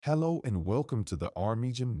Hello and welcome to the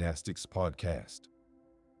Army Gymnastics Podcast.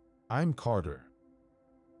 I'm Carter.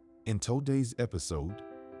 In today's episode,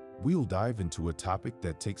 we'll dive into a topic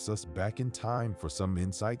that takes us back in time for some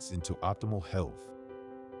insights into optimal health.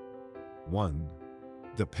 1.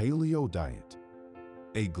 The Paleo Diet.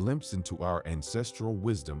 A glimpse into our ancestral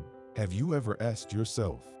wisdom. Have you ever asked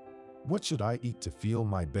yourself, what should I eat to feel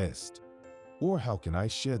my best? Or how can I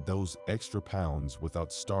shed those extra pounds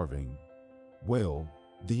without starving? Well,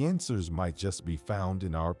 the answers might just be found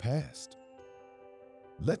in our past.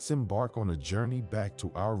 Let's embark on a journey back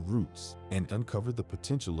to our roots and uncover the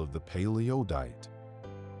potential of the Paleo diet.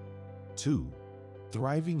 2.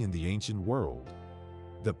 Thriving in the ancient world.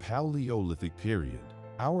 The Paleolithic period.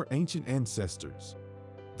 Our ancient ancestors,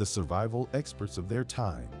 the survival experts of their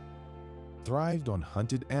time, thrived on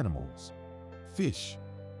hunted animals, fish,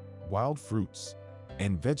 wild fruits,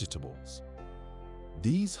 and vegetables.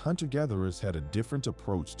 These hunter-gatherers had a different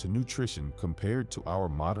approach to nutrition compared to our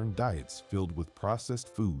modern diets filled with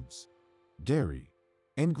processed foods, dairy,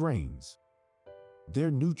 and grains. Their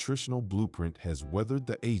nutritional blueprint has weathered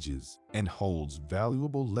the ages and holds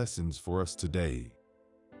valuable lessons for us today.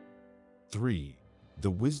 3. The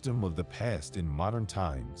wisdom of the past in modern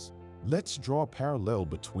times. Let's draw a parallel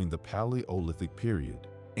between the Paleolithic period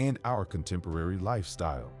and our contemporary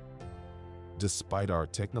lifestyle. Despite our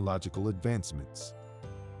technological advancements,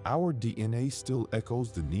 our DNA still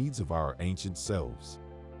echoes the needs of our ancient selves.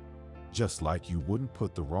 Just like you wouldn't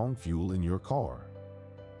put the wrong fuel in your car,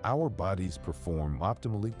 our bodies perform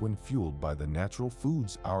optimally when fueled by the natural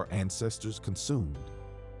foods our ancestors consumed.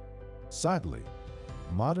 Sadly,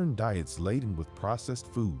 modern diets laden with processed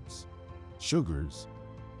foods, sugars,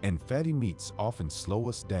 and fatty meats often slow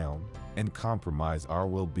us down and compromise our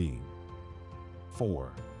well-being.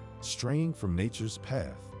 4. Straying from nature's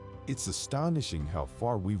path. It's astonishing how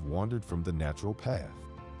far we've wandered from the natural path.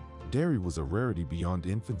 Dairy was a rarity beyond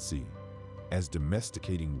infancy, as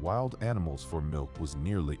domesticating wild animals for milk was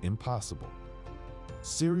nearly impossible.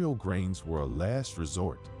 Cereal grains were a last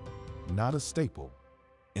resort, not a staple,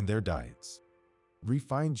 in their diets.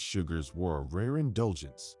 Refined sugars were a rare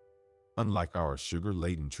indulgence, unlike our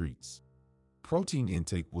sugar-laden treats. Protein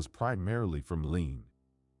intake was primarily from lean,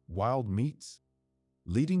 wild meats,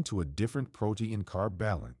 leading to a different protein-carb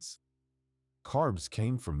balance. Carbs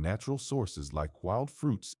came from natural sources like wild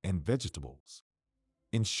fruits and vegetables,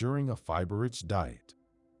 ensuring a fiber-rich diet.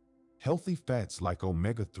 Healthy fats like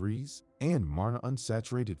omega-3s and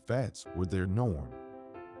monounsaturated fats were their norm,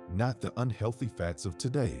 not the unhealthy fats of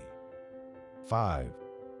today. 5.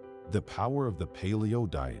 The power of the Paleo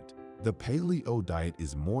diet. The Paleo diet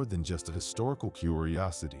is more than just a historical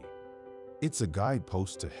curiosity. It's a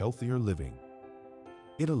guidepost to healthier living.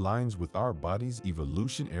 It aligns with our body's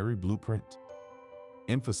evolutionary blueprint,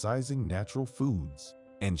 emphasizing natural foods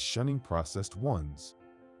and shunning processed ones.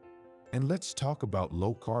 And let's talk about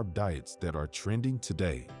low-carb diets that are trending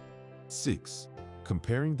today. 6.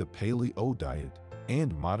 Comparing the Paleo diet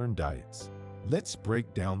and modern diets. Let's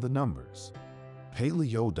break down the numbers.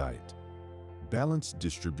 Paleo diet. Balanced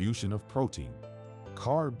distribution of protein,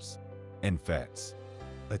 carbs, and fats.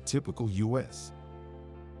 A typical U.S.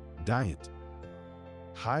 diet.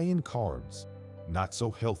 High in carbs, not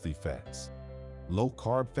so healthy fats.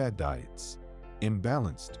 Low-carb fat diets.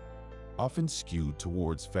 Imbalanced, often skewed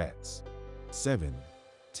towards fats. 7.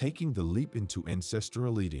 Taking the leap into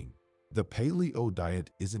ancestral eating. The Paleo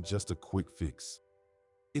diet isn't just a quick fix.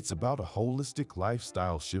 It's about a holistic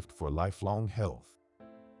lifestyle shift for lifelong health.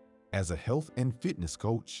 As a health and fitness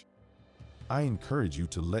coach, I encourage you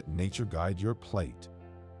to let nature guide your plate.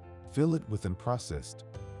 Fill it with unprocessed,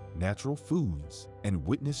 natural foods and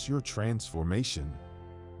witness your transformation,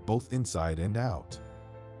 both inside and out.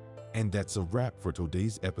 And that's a wrap for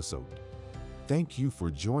today's episode. Thank you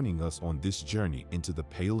for joining us on this journey into the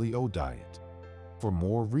Paleo diet. For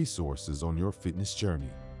more resources on your fitness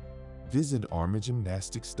journey, visit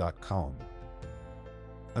armygymnastics.com.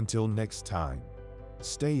 Until next time,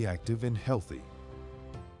 stay active and healthy.